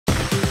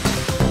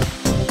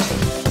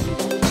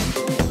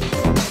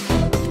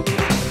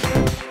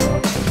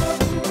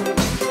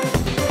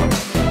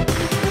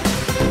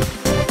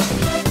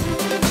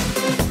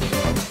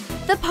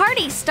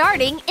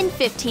starting in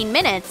 15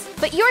 minutes,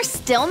 but you're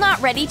still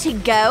not ready to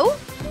go?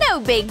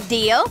 No big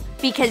deal,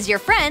 because your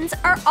friends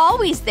are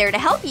always there to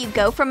help you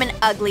go from an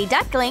ugly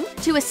duckling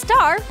to a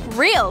star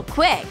real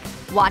quick.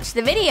 Watch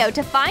the video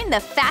to find the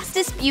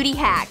fastest beauty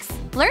hacks.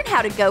 Learn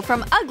how to go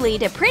from ugly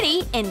to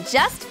pretty in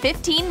just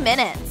 15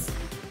 minutes.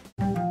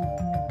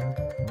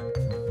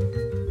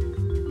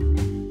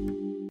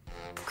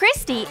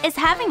 Christy is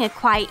having a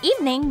quiet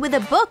evening with a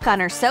book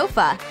on her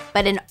sofa,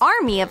 but an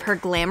army of her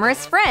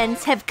glamorous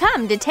friends have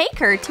come to take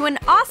her to an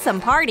awesome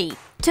party.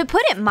 To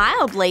put it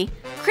mildly,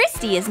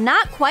 Christy is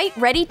not quite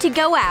ready to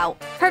go out.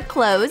 Her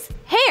clothes,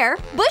 hair,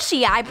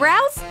 bushy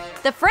eyebrows?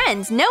 The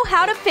friends know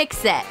how to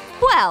fix it.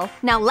 Well,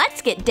 now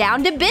let's get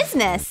down to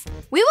business.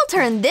 We will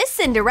turn this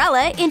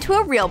Cinderella into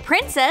a real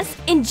princess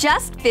in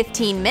just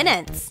 15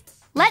 minutes.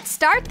 Let's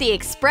start the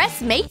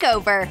express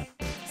makeover.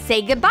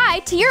 Say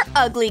goodbye to your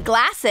ugly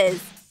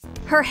glasses.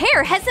 Her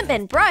hair hasn't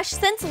been brushed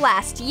since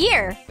last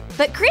year,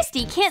 but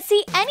Christy can't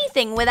see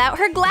anything without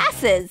her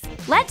glasses.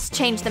 Let's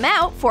change them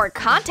out for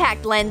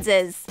contact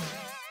lenses.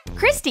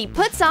 Christy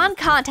puts on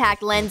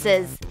contact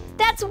lenses.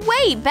 That's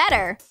way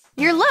better.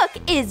 Your look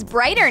is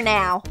brighter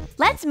now.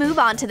 Let's move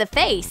on to the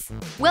face.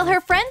 While her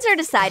friends are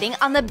deciding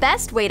on the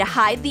best way to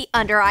hide the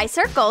under-eye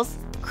circles,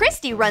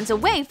 Christy runs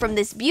away from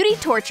this beauty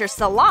torture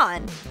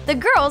salon. The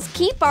girls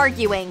keep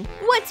arguing.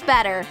 What's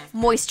better,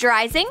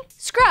 moisturizing,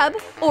 scrub,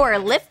 or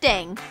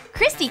lifting?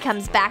 Christy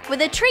comes back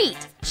with a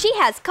treat. She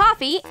has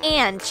coffee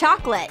and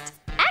chocolate.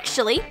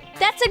 Actually,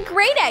 that's a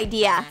great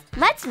idea.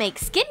 Let's make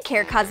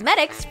skincare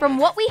cosmetics from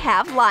what we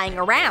have lying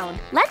around.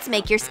 Let's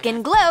make your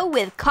skin glow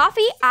with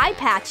coffee eye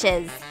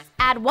patches.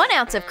 Add 1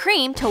 ounce of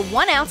cream to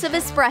 1 ounce of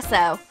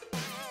espresso.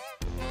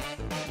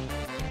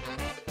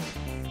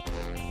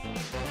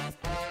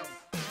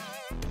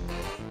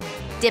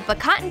 Dip a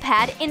cotton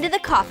pad into the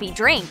coffee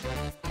drink.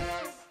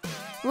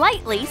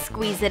 Lightly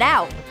squeeze it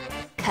out.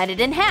 Cut it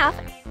in half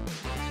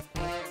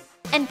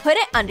and put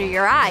it under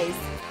your eyes.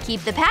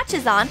 Keep the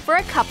patches on for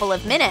a couple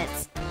of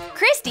minutes.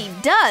 Christy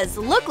does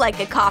look like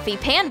a coffee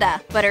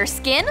panda, but her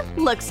skin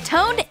looks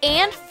toned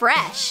and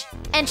fresh.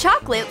 And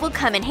chocolate will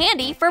come in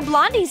handy for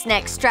Blondie's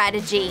next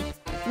strategy.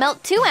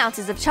 Melt 2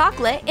 ounces of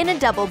chocolate in a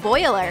double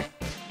boiler.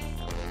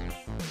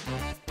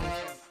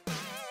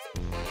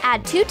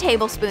 Add 2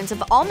 tablespoons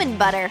of almond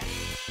butter.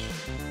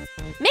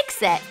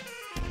 Mix it.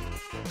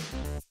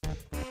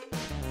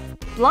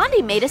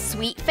 Blondie made a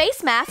sweet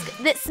face mask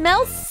that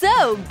smells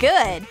so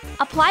good.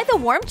 Apply the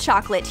warm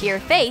chocolate to your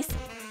face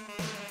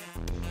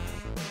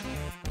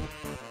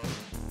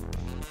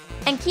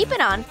and keep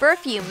it on for a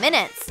few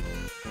minutes.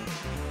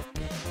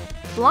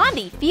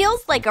 Blondie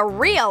feels like a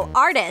real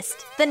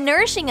artist. The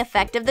nourishing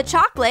effect of the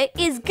chocolate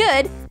is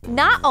good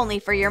not only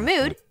for your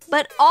mood,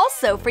 but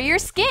also for your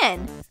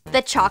skin.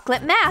 The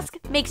chocolate mask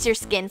makes your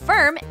skin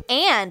firm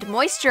and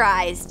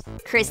moisturized.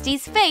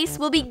 Christy's face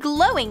will be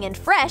glowing and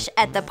fresh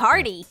at the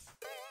party.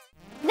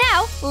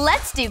 Now,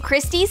 let's do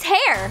Christy's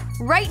hair.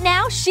 Right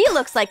now, she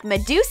looks like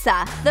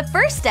Medusa. The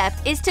first step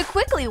is to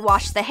quickly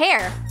wash the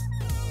hair.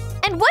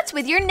 And what's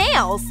with your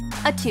nails?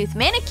 A tooth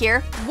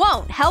manicure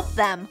won't help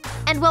them.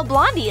 And while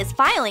Blondie is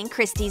filing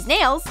Christy's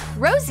nails,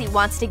 Rosie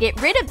wants to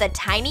get rid of the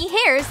tiny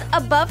hairs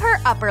above her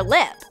upper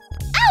lip.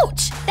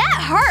 Ouch!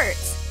 That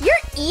hurts! You're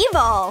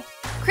evil!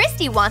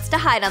 Christy wants to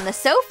hide on the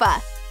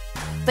sofa.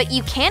 But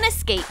you can't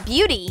escape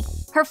beauty.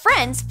 Her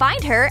friends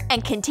find her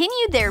and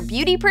continue their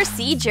beauty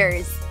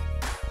procedures.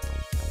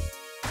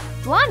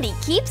 Blondie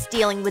keeps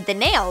dealing with the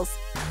nails.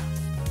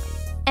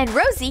 And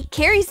Rosie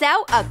carries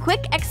out a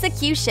quick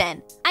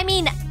execution.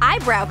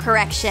 Eyebrow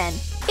correction.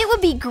 It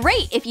would be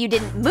great if you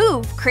didn't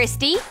move,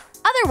 Christy.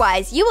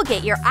 Otherwise, you will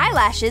get your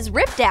eyelashes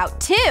ripped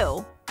out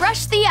too.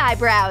 Brush the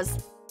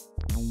eyebrows.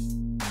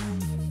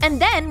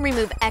 And then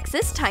remove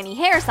excess tiny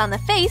hairs on the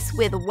face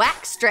with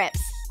wax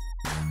strips.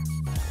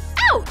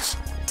 Ouch!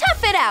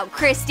 Tough it out,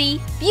 Christy.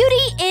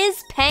 Beauty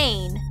is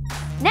pain.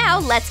 Now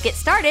let's get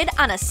started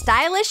on a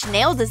stylish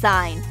nail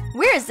design.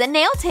 Where's the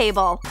nail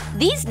table?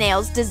 These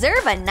nails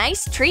deserve a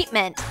nice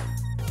treatment.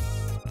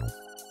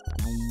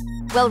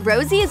 While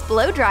Rosie is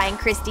blow-drying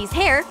Christy's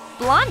hair,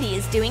 Blondie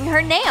is doing her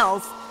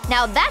nails.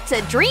 Now that's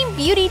a dream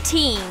beauty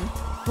team.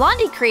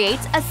 Blondie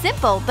creates a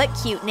simple but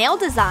cute nail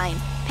design.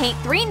 Paint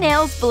 3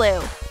 nails blue.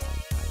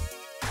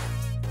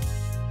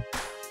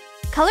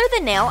 Color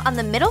the nail on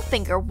the middle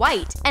finger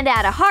white and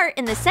add a heart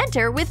in the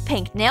center with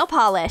pink nail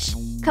polish.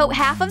 Coat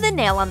half of the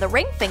nail on the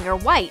ring finger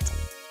white.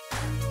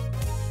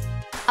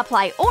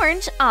 Apply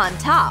orange on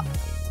top.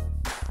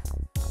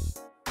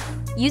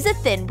 Use a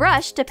thin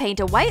brush to paint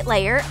a white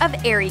layer of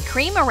airy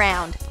cream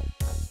around.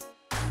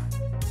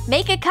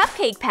 Make a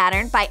cupcake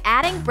pattern by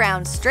adding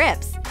brown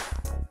strips.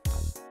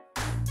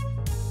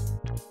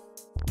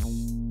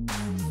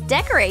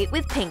 Decorate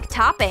with pink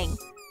topping.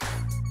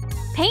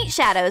 Paint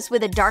shadows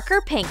with a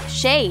darker pink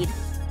shade.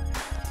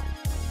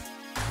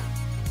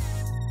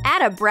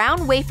 Add a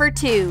brown wafer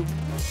tube.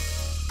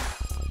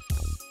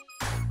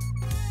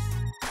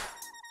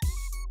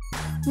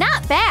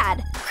 Not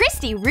bad!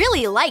 Christy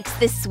really likes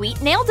this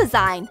sweet nail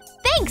design.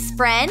 Thanks,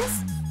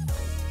 friends!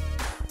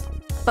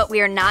 But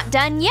we're not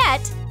done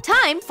yet.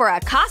 Time for a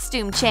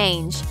costume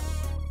change.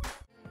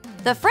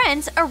 The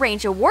friends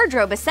arrange a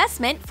wardrobe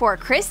assessment for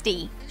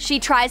Christy. She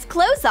tries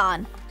clothes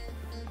on.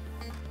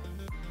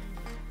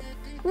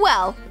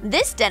 Well,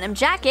 this denim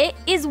jacket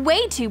is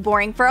way too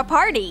boring for a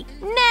party.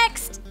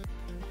 Next!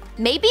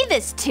 Maybe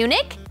this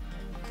tunic?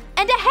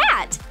 And a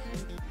hat!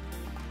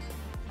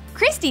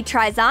 Christy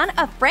tries on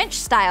a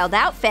French-styled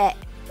outfit.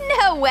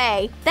 No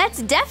way!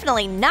 That's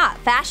definitely not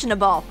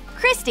fashionable.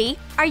 Christy,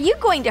 are you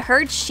going to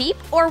herd sheep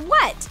or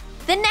what?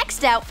 The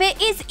next outfit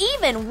is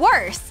even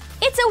worse.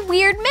 It's a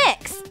weird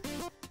mix.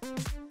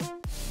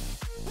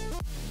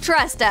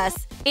 Trust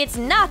us, it's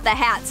not the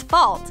hat's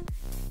fault.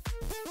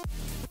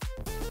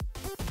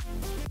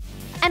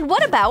 And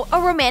what about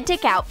a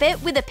romantic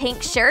outfit with a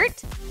pink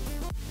shirt?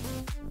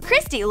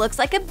 Christy looks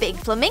like a big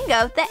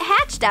flamingo that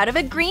hatched out of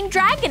a green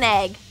dragon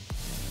egg.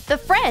 The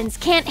friends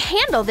can't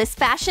handle this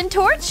fashion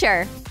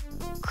torture.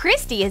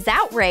 Christy is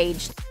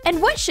outraged.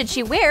 And what should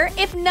she wear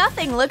if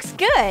nothing looks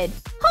good?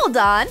 Hold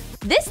on,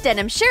 this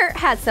denim shirt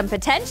has some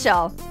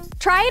potential.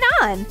 Try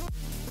it on.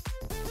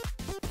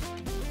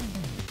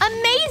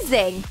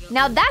 Amazing!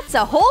 Now that's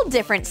a whole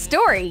different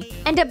story.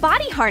 And a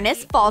body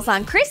harness falls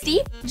on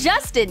Christy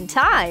just in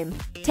time.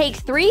 Take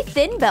 3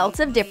 thin belts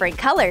of different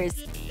colors.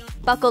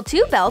 Buckle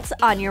 2 belts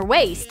on your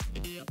waist.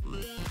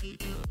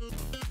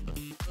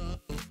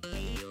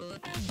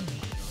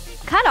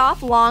 Cut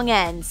off long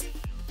ends.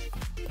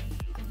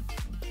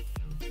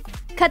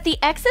 Cut the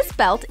excess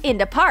belt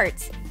into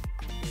parts.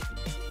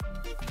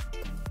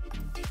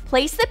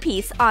 Place the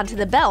piece onto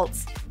the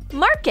belts.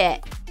 Mark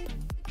it.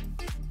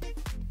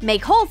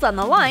 Make holes on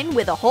the line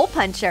with a hole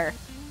puncher.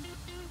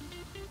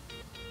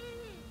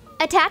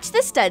 Attach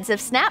the studs of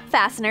snap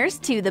fasteners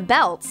to the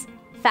belts.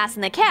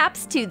 Fasten the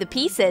caps to the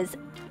pieces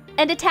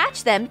and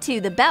attach them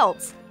to the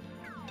belts.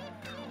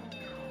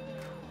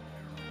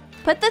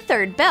 Put the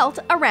third belt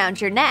around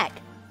your neck.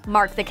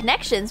 Mark the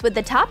connections with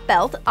the top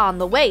belt on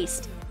the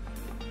waist.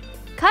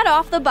 Cut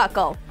off the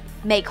buckle.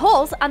 Make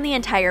holes on the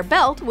entire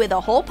belt with a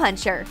hole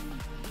puncher.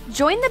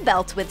 Join the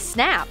belts with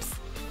snaps.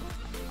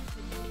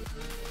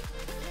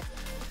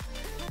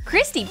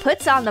 Christy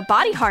puts on the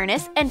body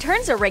harness and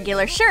turns a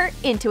regular shirt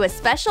into a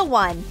special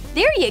one.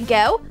 There you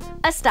go!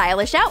 A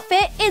stylish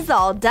outfit is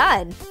all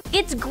done.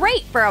 It's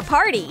great for a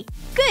party.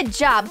 Good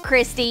job,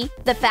 Christy!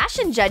 The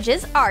fashion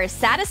judges are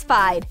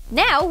satisfied.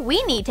 Now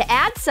we need to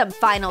add some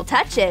final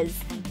touches.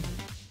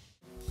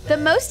 The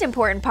most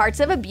important parts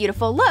of a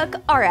beautiful look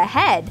are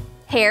ahead: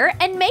 hair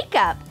and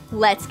makeup.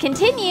 Let's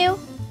continue!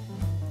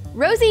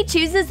 Rosie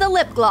chooses the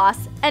lip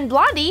gloss and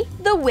Blondie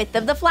the width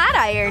of the flat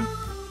iron.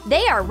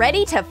 They are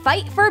ready to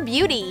fight for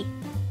beauty.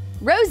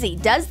 Rosie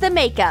does the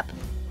makeup.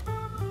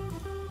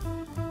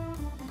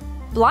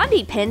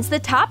 Blondie pins the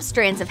top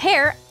strands of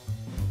hair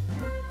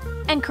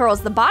and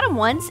curls the bottom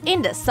ones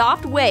into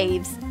soft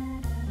waves.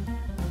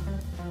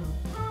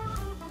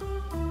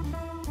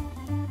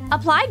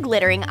 Apply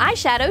glittering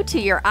eyeshadow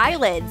to your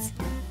eyelids.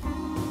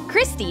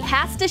 Christy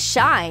has to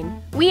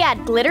shine. We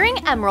add glittering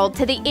emerald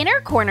to the inner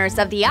corners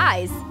of the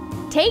eyes.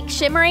 Take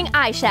shimmering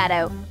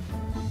eyeshadow.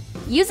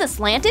 Use a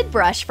slanted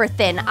brush for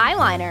thin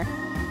eyeliner.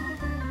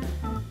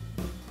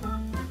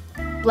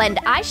 Blend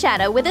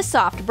eyeshadow with a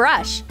soft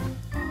brush.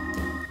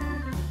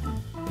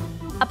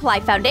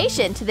 Apply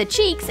foundation to the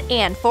cheeks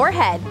and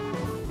forehead.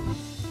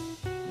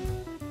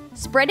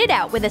 Spread it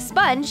out with a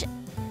sponge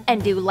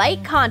and do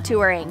light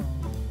contouring.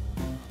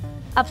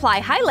 Apply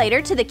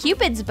highlighter to the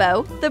Cupid's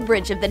bow, the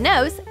bridge of the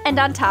nose, and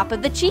on top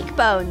of the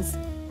cheekbones.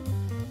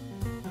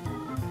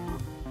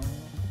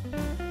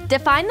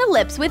 Define the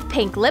lips with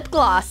pink lip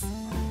gloss.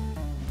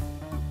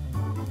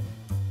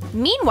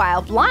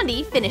 Meanwhile,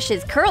 Blondie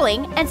finishes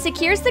curling and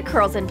secures the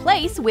curls in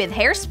place with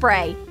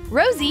hairspray.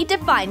 Rosie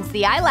defines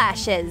the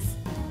eyelashes.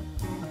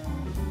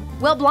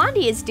 While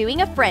Blondie is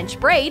doing a French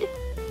braid,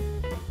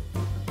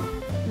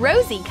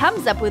 Rosie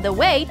comes up with a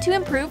way to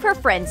improve her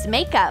friend's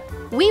makeup.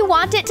 We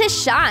want it to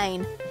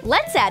shine!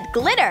 Let's add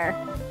glitter!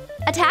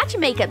 Attach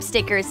makeup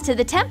stickers to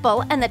the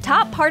temple and the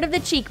top part of the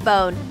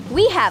cheekbone.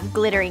 We have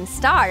glittering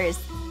stars.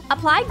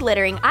 Apply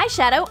glittering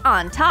eyeshadow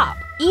on top.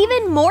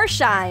 Even more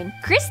shine!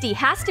 Christy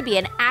has to be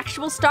an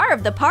actual star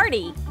of the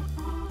party.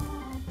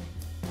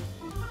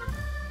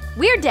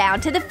 We're down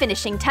to the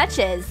finishing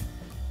touches.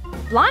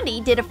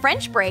 Blondie did a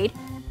French braid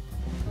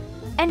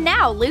and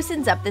now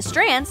loosens up the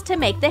strands to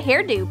make the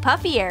hairdo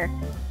puffier.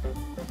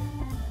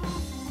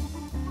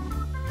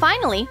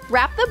 Finally,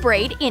 wrap the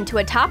braid into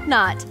a top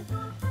knot.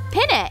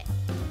 Pin it!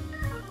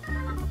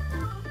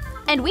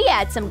 And we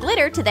add some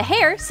glitter to the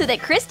hair so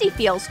that Christy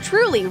feels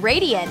truly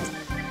radiant.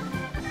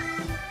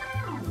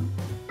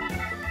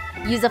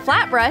 Use a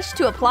flat brush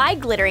to apply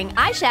glittering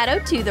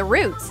eyeshadow to the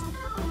roots.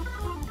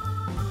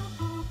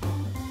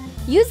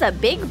 Use a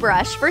big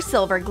brush for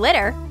silver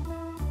glitter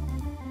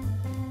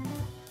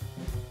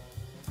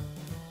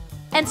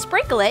and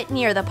sprinkle it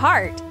near the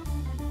part.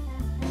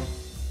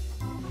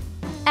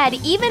 Add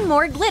even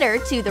more glitter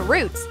to the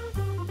roots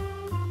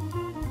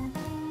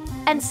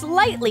and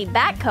slightly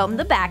backcomb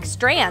the back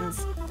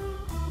strands.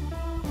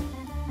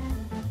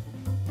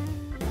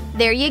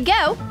 There you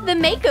go, the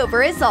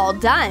makeover is all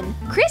done.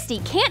 Christy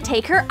can't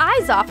take her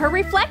eyes off her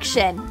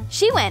reflection.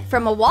 She went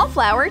from a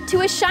wallflower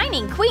to a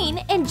shining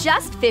queen in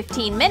just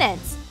 15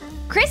 minutes.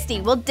 Christy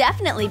will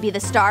definitely be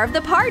the star of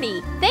the party.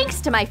 Thanks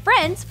to my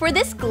friends for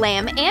this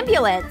glam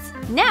ambulance.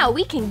 Now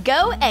we can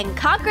go and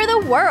conquer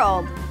the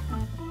world.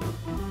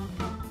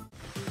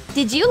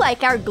 Did you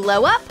like our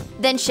glow up?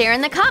 Then share in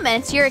the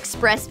comments your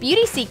express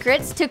beauty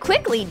secrets to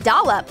quickly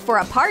doll up for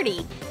a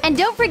party. And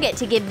don't forget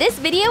to give this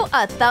video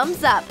a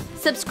thumbs up.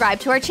 Subscribe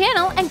to our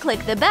channel and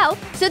click the bell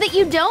so that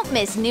you don't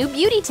miss new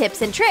beauty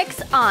tips and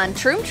tricks on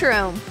Troom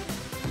Troom.